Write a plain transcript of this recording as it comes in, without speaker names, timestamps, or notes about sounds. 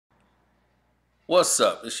What's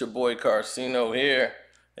up? It's your boy Carcino here,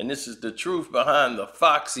 and this is the truth behind the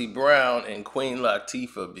Foxy Brown and Queen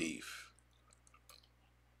Latifah beef.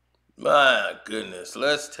 My goodness,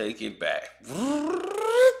 let's take it back.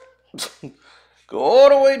 Go all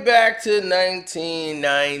the way back to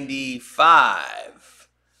 1995.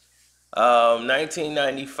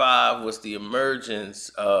 1995 was the emergence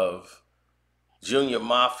of Junior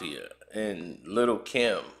Mafia and Little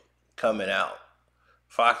Kim coming out.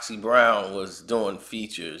 Foxy Brown was doing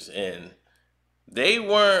features, and they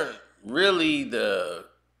weren't really the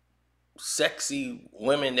sexy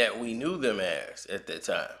women that we knew them as at that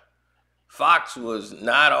time. Fox was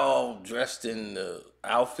not all dressed in the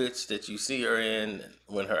outfits that you see her in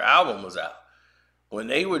when her album was out. When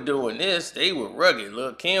they were doing this, they were rugged.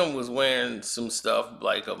 Lil' Kim was wearing some stuff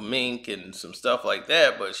like a mink and some stuff like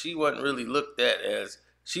that, but she wasn't really looked at as,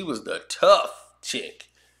 she was the tough chick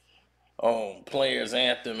on Players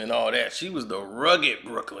Anthem and all that. She was the rugged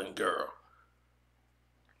Brooklyn girl.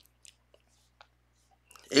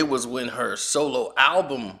 It was when her solo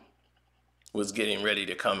album was getting ready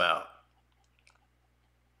to come out,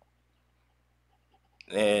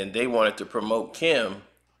 and they wanted to promote Kim,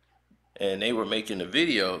 and they were making the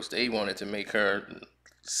videos. They wanted to make her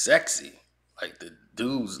sexy. Like, the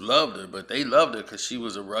dudes loved her, but they loved her because she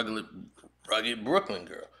was a rugged Brooklyn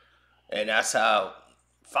girl. And that's how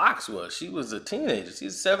Fox was. She was a teenager.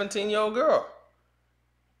 She's a 17-year-old girl.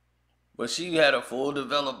 But she had a full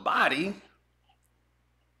developed body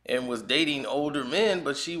and was dating older men,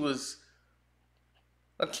 but she was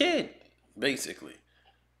a kid, basically.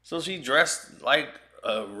 So she dressed like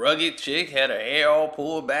a rugged chick, had her hair all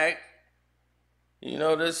pulled back. You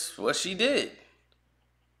know, that's what she did.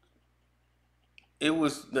 It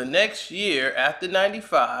was the next year after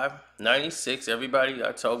 95, 96, everybody,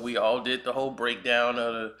 we all did the whole breakdown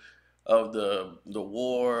of the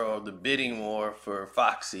war, or the bidding war for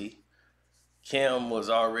Foxy. Kim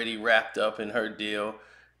was already wrapped up in her deal.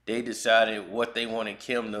 They decided what they wanted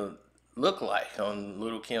Kim to look like on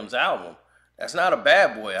Little Kim's album. That's not a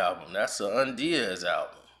Bad Boy album. That's a Undiaz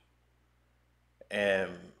album.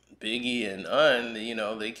 And Biggie and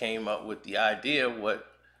they came up with the idea of what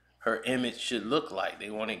her image should look like.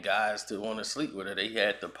 They wanted guys to want to sleep with her. They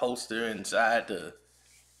had the poster inside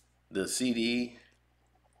the CD,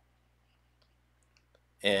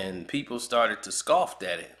 and people started to scoff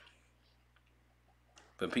at it.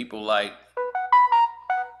 But people like,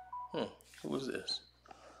 who was this?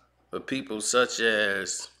 But people such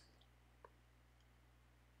as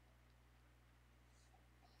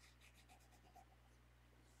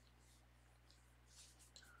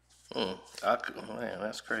man,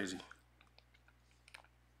 that's crazy.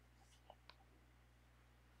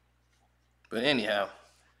 But anyhow,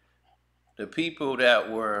 the people that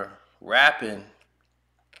were rapping,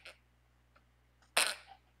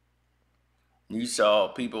 you saw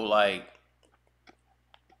people like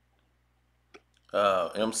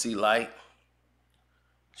MC Light.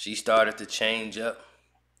 She started to change up.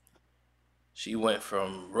 She went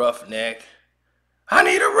from roughneck. I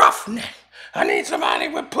need a roughneck. I need somebody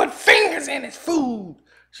who would put fingers in his food.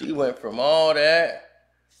 She went from all that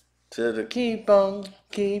to the keeping on,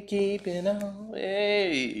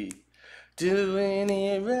 hey, doing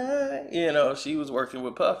it right. She was working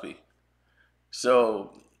with Puffy.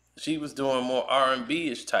 So she was doing more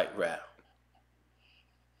R&B-ish type rap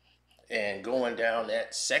and going down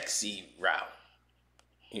that sexy route,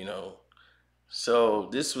 So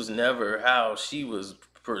this was never how she was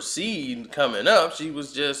perceived coming up. She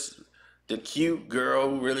was just the cute girl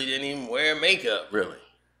who really didn't even wear makeup, really.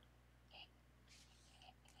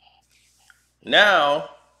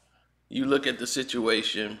 Now, you look at the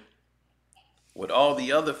situation with all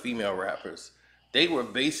the other female rappers. They were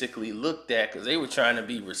basically looked at because they were trying to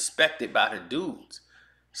be respected by the dudes.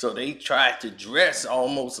 So they tried to dress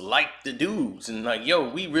almost like the dudes and like, yo,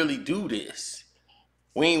 we really do this.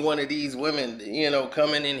 We ain't one of these women,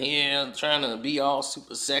 coming in here trying to be all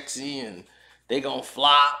super sexy and they gonna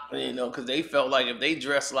flop, because they felt like if they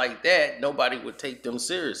dressed like that, nobody would take them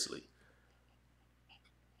seriously.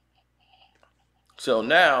 So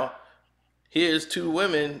now, here's two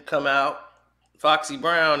women come out, Foxy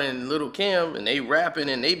Brown and Little Kim, and they rapping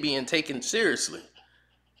and they being taken seriously.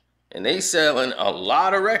 And they selling a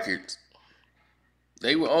lot of records.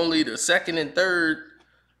 They were only the second and third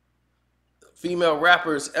female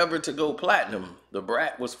rappers ever to go platinum. The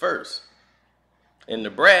Brat was first. And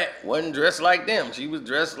the Brat wasn't dressed like them. She was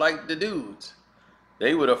dressed like the dudes.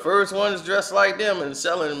 They were the first ones dressed like them and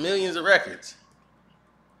selling millions of records.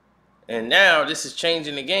 And now this is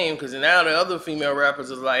changing the game because now the other female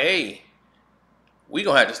rappers is like, hey, we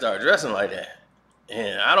gonna have to start dressing like that.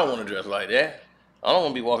 And I don't want to dress like that. I don't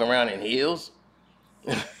want to be walking around in heels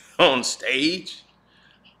on stage.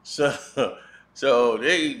 So, so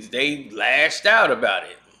they lashed out about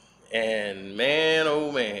it, and man,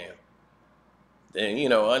 oh man,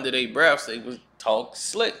 then under their breaths they would talk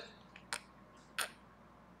slick.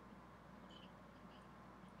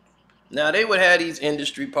 Now they would have these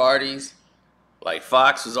industry parties. Like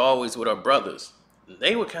Fox was always with her brothers.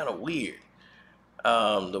 They were kind of weird.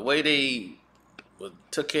 The way they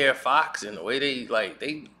took care of Fox and the way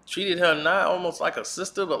they treated her not almost like a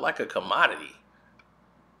sister but like a commodity.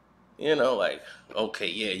 Like, okay,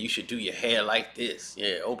 yeah, you should do your hair like this.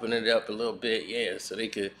 Yeah, open it up a little bit. Yeah, so they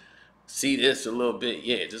could see this a little bit.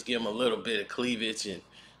 Yeah, just give them a little bit of cleavage and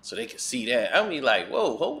so they could see that. I mean, like,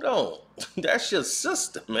 whoa, hold on. That's your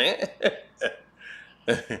sister, man.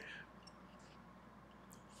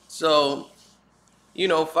 So,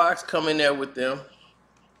 Fox come in there with them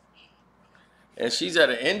and she's at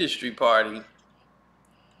an industry party.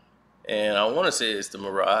 And I want to say it's the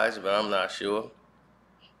Mirage, but I'm not sure.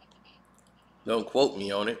 Don't quote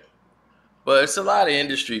me on it. But it's a lot of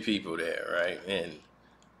industry people there, right? And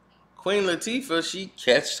Queen Latifah, she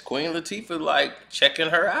catch Queen Latifah like checking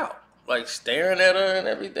her out, like staring at her and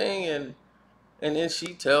everything, and then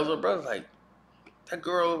she tells her brother like, that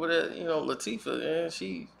girl over there, Latifah, man,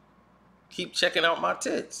 she keep checking out my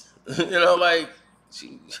tits, like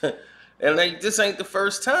she, and like this ain't the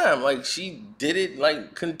first time, like she did it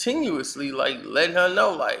like continuously, like letting her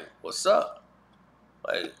know like what's up,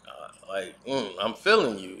 I'm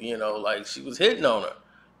feeling you, like she was hitting on her.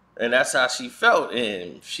 And that's how she felt,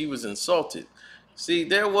 and she was insulted. See,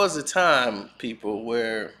 there was a time, people,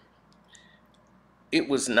 where it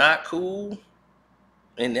was not cool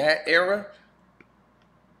in that era.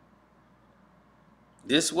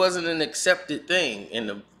 This wasn't an accepted thing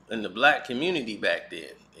in the black community back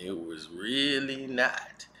then. It was really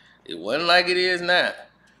not. It wasn't like it is now,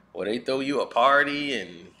 where they throw you a party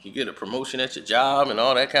and you get a promotion at your job and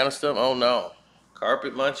all that kind of stuff. Oh no,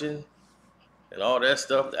 carpet munching and all that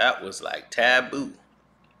stuff, that was like taboo.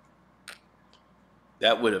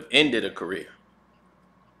 That would have ended a career,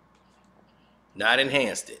 not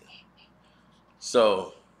enhanced it.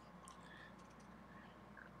 So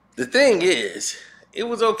the thing is, it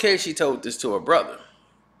was okay she told this to her brother.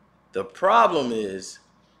 The problem is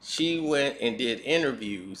she went and did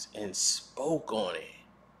interviews and spoke on it.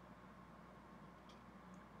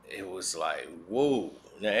 It was like, whoa.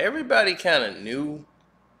 Now everybody kind of knew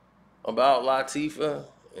about Latifah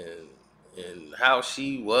and how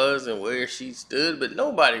she was and where she stood, but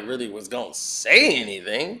nobody really was gonna say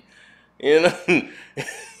anything. You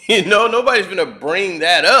know, nobody's gonna bring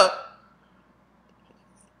that up.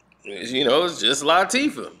 It's just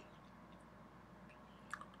Latifah.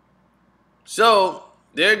 So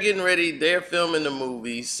they're getting ready. They're filming the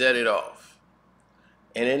movie Set It Off,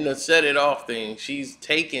 and in the Set It Off thing, she's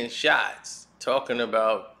taking shots, talking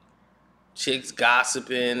about chicks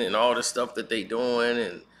gossiping and all the stuff that they doing,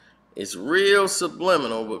 and it's real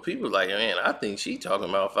subliminal. But people like, man, I think she talking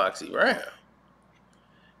about Foxy Brown.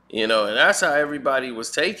 And that's how everybody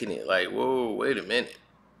was taking it. Like, whoa, wait a minute.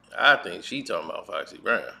 I think she talking about Foxy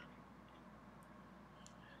Brown.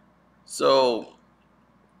 So,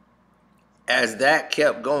 as that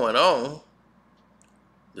kept going on,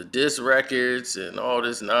 the diss records and all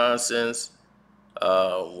this nonsense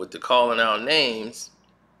with the calling out names,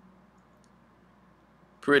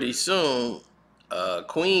 pretty soon,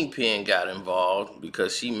 Queen Pen got involved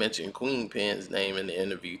because she mentioned Queen Pen's name in the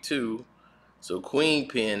interview too. So Queen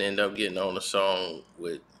Pen ended up getting on the song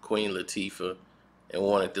with Queen Latifah and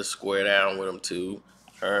wanted to square down with him too.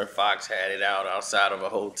 Her and Fox had it out outside of a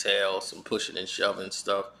hotel, some pushing and shoving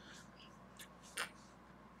stuff.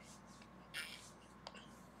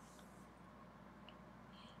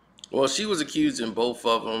 Well, she was accusing both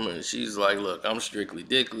of them, and she's like, look, I'm strictly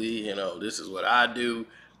dickly, this is what I do.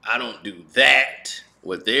 I don't do that.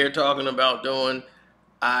 What they're talking about doing,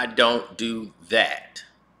 I don't do that.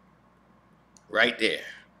 Right there.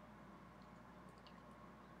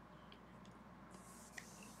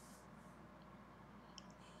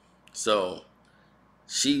 So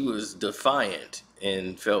she was defiant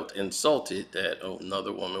and felt insulted that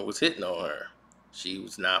another woman was hitting on her. She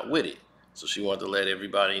was not with it. So she wanted to let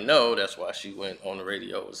everybody know. That's why she went on the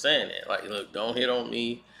radio saying that. Like, look, don't hit on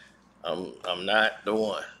me. I'm not the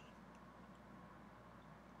one.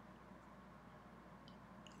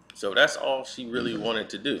 So that's all she really wanted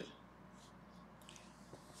to do.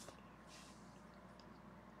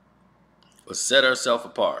 Was set herself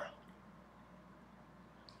apart.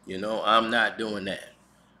 I'm not doing that.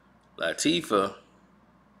 Latifah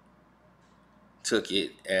took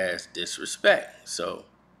it as disrespect. So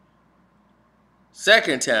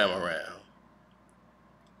Second time around,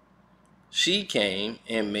 she came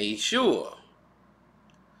and made sure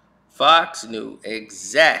Fox knew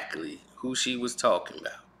exactly who she was talking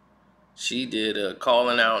about. She did a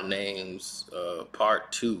calling out names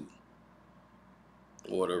part two,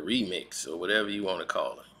 or the remix, or whatever you want to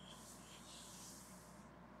call it.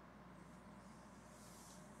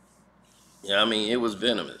 Yeah, I mean, it was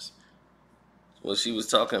venomous. Well, she was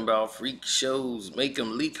talking about freak shows, make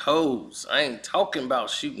them leak hoes. I ain't talking about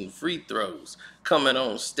shooting free throws, coming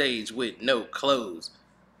on stage with no clothes.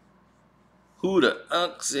 Who the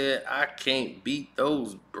unk said I can't beat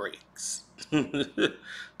those breaks?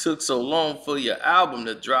 Took so long for your album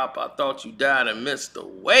to drop, I thought you died and missed the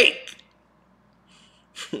wake.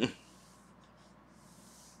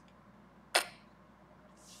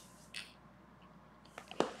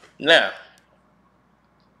 Now,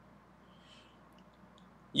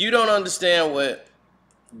 you don't understand what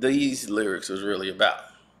these lyrics was really about.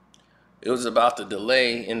 It was about the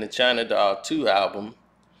delay in the China Doll 2 album,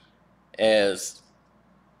 as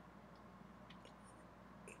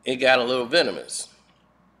it got a little venomous.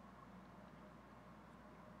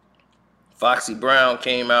 Foxy Brown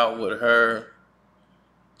came out with her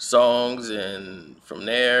songs, and from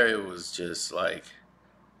there it was just like,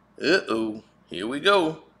 uh-oh, here we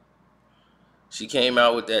go. She came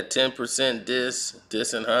out with that 10%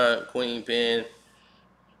 dissing her, Queen Pen.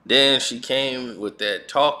 Then she came with that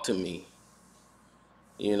Talk to Me,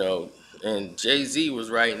 you know, and Jay-Z was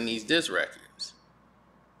writing these diss records,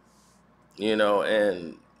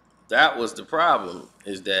 and that was the problem,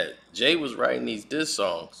 is that Jay was writing these diss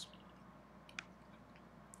songs,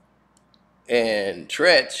 and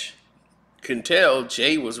Tretch can tell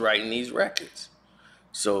Jay was writing these records.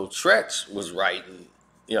 So Tretch was writing,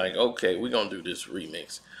 like, okay, we're going to do this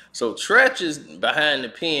remix. So Tretch is behind the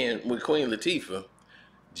pen with Queen Latifah.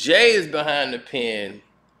 Jay is behind the pen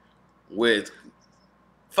with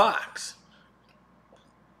Fox.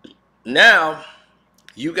 Now,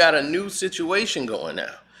 you got a new situation going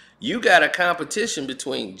now. You got a competition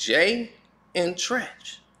between Jay and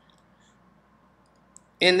Tretch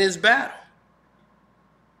in this battle.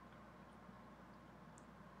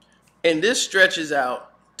 And this stretches out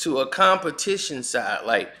to a competition side.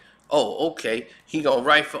 Like, oh, okay, he gonna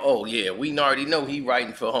write for, oh yeah, we already know he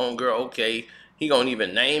writing for Homegirl. Okay, he gonna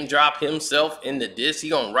even name drop himself in the diss. He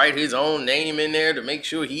gonna write his own name in there to make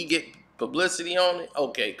sure he get publicity on it.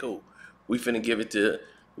 Okay, cool. We gonna give it to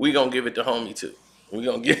homie too. We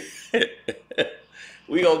gonna give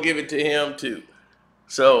we gonna give it to him too.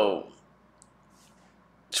 So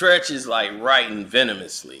Tretch is like writing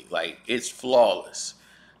venomously, like it's flawless.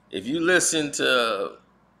 If you listen to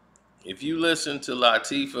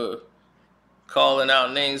Latifah calling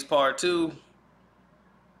out names part two,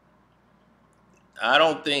 I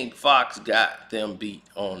don't think Fox got them beat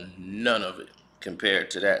on none of it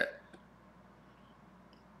compared to that.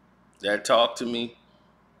 That Talk to Me,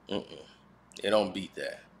 it don't beat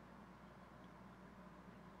that.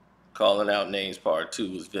 Calling out names part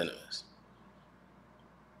two was venomous.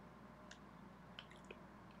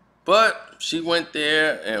 But she went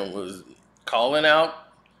there and was calling out,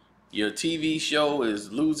 your TV show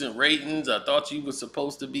is losing ratings. I thought you were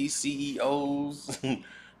supposed to be CEOs.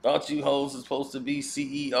 Thought you hoes were supposed to be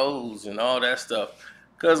CEOs and all that stuff.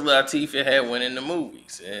 Because Latifah had went in the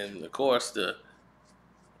movies. And of course the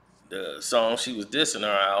song she was dissing her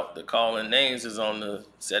out, the Calling Names, is on the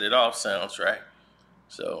Set It Off soundtrack.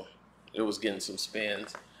 So it was getting some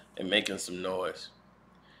spins and making some noise.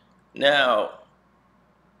 Now,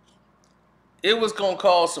 it was going to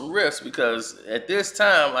cause some rifts because at this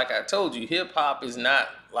time, like I told you, hip hop is not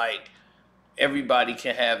like everybody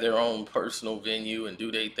can have their own personal venue and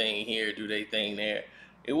do their thing here, do their thing there.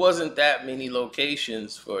 It wasn't that many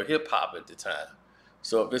locations for hip hop at the time.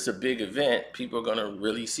 So if it's a big event, people are going to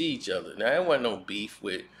really see each other. Now, there wasn't no beef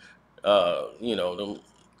with, New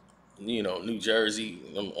Jersey,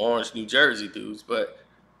 them orange New Jersey dudes, but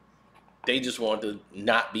they just wanted to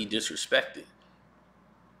not be disrespected.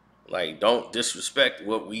 Like, don't disrespect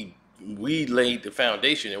what we laid the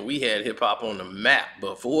foundation, and we had hip hop on the map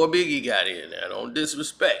before Biggie got in there. Don't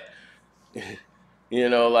disrespect.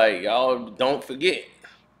 Like, y'all don't forget.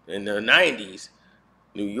 In the 90s,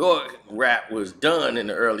 New York rap was done in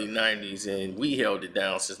the early 90s, and we held it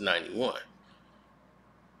down since 91.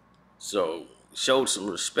 So, showed some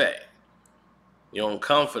respect. You don't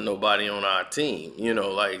come for nobody on our team.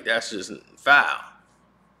 Like, that's just foul.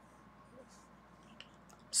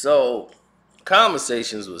 So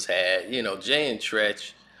conversations was had, Jay and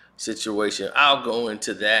Tretch situation. I'll go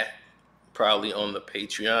into that probably on the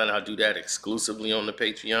Patreon. I'll do that exclusively on the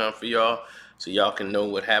Patreon for y'all. so y'all can know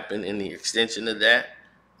what happened in the extension of that.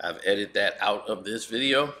 I've edited that out of this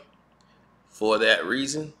video for that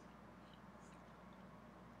reason.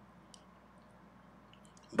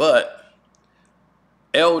 But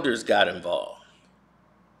elders got involved.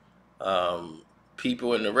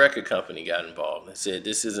 People in the record company got involved and said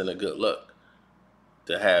this isn't a good look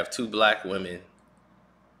to have two black women,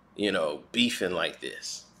 beefing like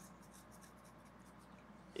this.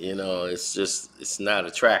 It's not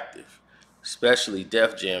attractive. Especially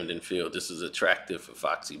Def Jam didn't feel this was attractive for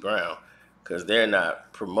Foxy Brown because they're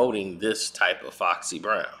not promoting this type of Foxy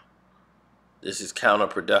Brown. This is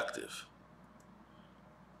counterproductive.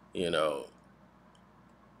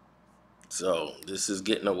 So this is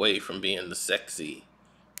getting away from being the sexy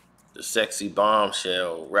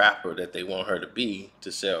bombshell rapper that they want her to be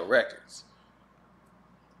to sell records.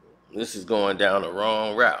 This is going down the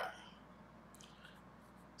wrong route.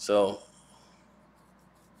 So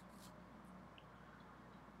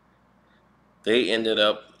they ended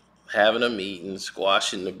up having a meeting,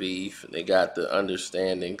 squashing the beef, and they got the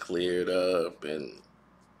understanding cleared up, and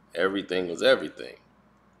everything was everything.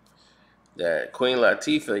 That Queen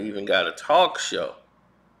Latifah even got a talk show,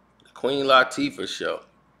 the Queen Latifah show,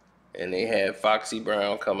 and they had Foxy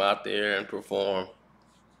Brown come out there and perform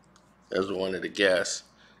as one of the guests.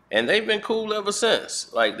 And they've been cool ever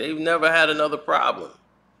since. Like, they've never had another problem.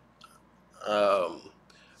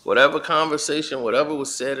 Whatever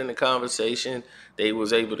was said in the conversation, they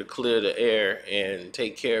was able to clear the air and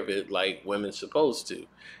take care of it like women's supposed to.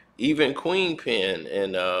 Even Queen Pen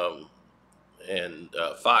and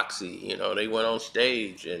Foxy, they went on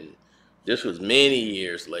stage, and this was many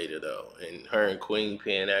years later though, and her and Queen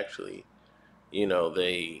Pen actually,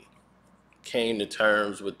 they came to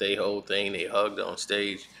terms with their whole thing. They hugged on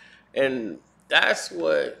stage, and that's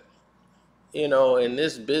what, in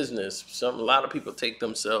this business, a lot of people take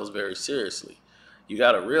themselves very seriously. You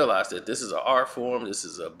got to realize that this is an art form. This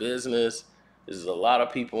is a business. There's a lot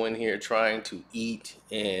of people in here trying to eat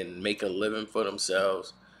and make a living for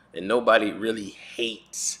themselves, and nobody really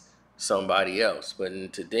hates somebody else. But in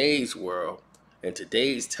today's world, in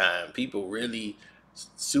today's time, people really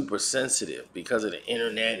super sensitive because of the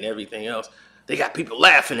internet and everything else. They got people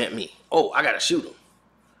laughing at me. Oh, I got to shoot him.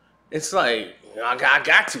 It's like, I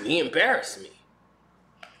got to. He embarrassed me.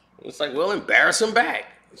 It's like, well, embarrass him back.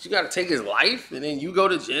 You got to take his life, and then you go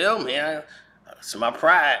to jail, man. It's my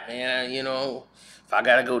pride, man. If I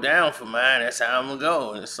got to go down for mine, that's how I'm going to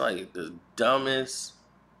go. And it's like the dumbest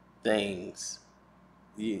things,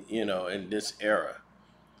 in this era.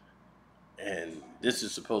 And this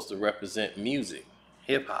is supposed to represent music,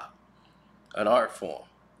 hip-hop, an art form.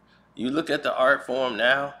 You look at the art form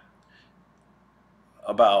now,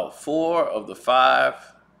 about 4 of the 5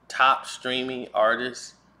 top streaming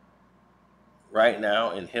artists right now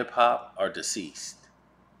in hip-hop are deceased.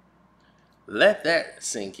 Let that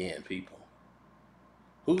sink in, people.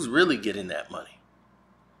 Who's really getting that money?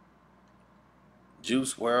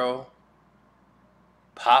 Juice WRLD,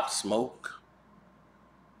 Pop Smoke.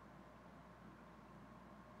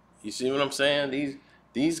 You see what I'm saying?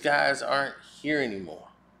 These guys aren't here anymore.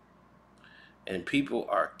 And people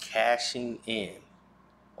are cashing in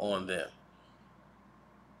on them.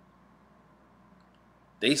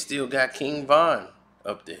 They still got King Von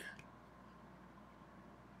up there.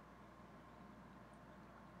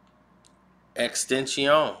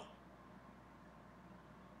 Extension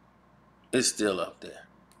is still up there.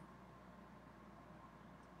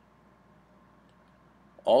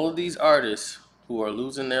 All of these artists who are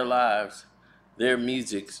losing their lives, their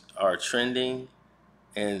musics are trending,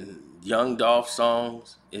 and Young Dolph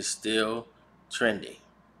songs is still trending.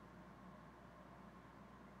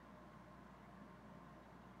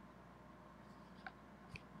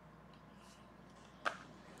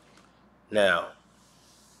 Now,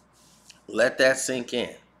 let that sink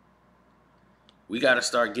in. We got to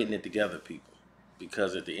start getting it together, people.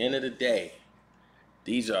 Because at the end of the day,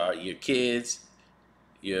 these are your kids,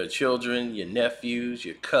 your children, your nephews,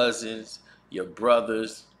 your cousins, your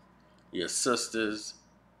brothers, your sisters.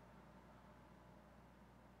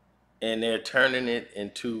 And they're turning it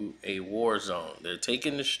into a war zone. They're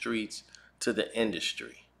taking the streets to the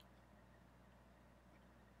industry.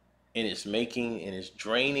 And it's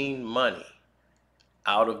draining money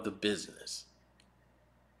out of the business.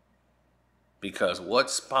 Because what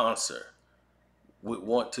sponsor would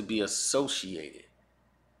want to be associated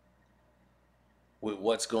with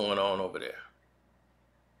what's going on over there?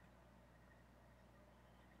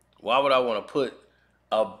 Why would I want to put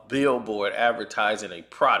a billboard advertising a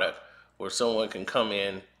product where someone can come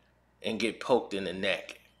in and get poked in the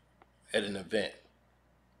neck at an event?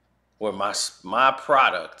 where my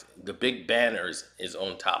product, the big banners, is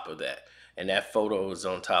on top of that, and that photo is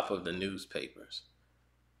on top of the newspapers,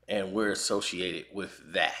 and we're associated with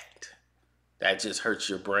that. That just hurts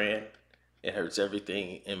your brand. It hurts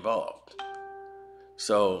everything involved.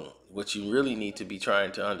 So what you really need to be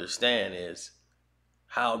trying to understand is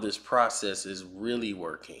how this process is really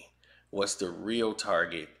working. What's the real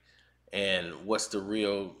target, and what's the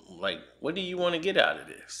real, like, what do you want to get out of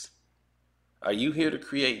this? Are you here to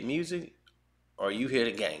create music, or are you here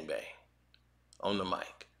to gangbang on the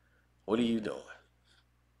mic? What are you doing?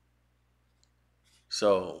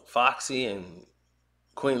 So Foxy and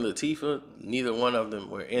Queen Latifah, neither one of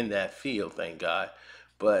them were in that field, thank God.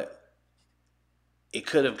 But it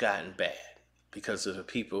could have gotten bad because of the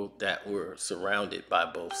people that were surrounded by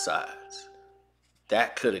both sides.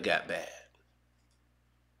 That could have got bad.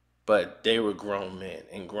 But they were grown men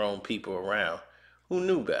and grown people around who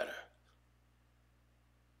knew better.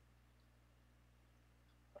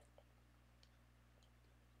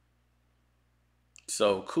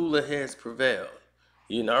 So cooler heads prevailed.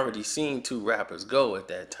 You'd already seen two rappers go at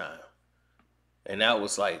that time. And that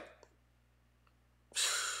was like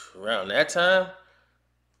around that time,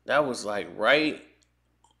 that was like right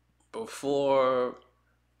before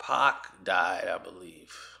Pac died, I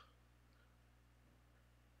believe.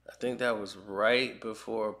 I think that was right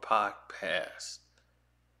before Pac passed.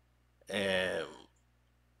 And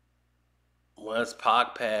once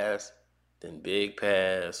Pac passed, then Big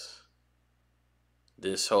passed,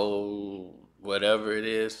 this whole whatever it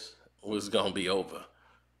is was gonna be over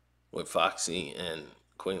with Foxy and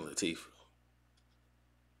Queen Latifah.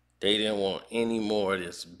 They didn't want any more of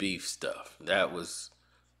this beef stuff. That was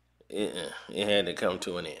it had to come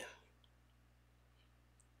to an end.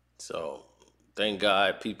 So thank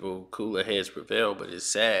God people cooler heads prevail, but it's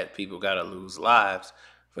sad people gotta lose lives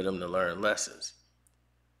for them to learn lessons.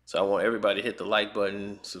 So I want everybody to hit the like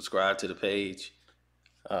button, subscribe to the page.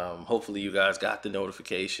 Hopefully you guys got the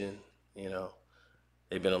notification. You know,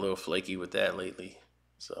 they've been a little flaky with that lately.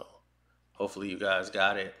 So hopefully you guys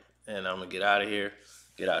got it. And I'm gonna get out of here.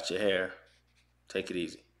 Get out your hair. Take it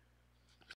easy.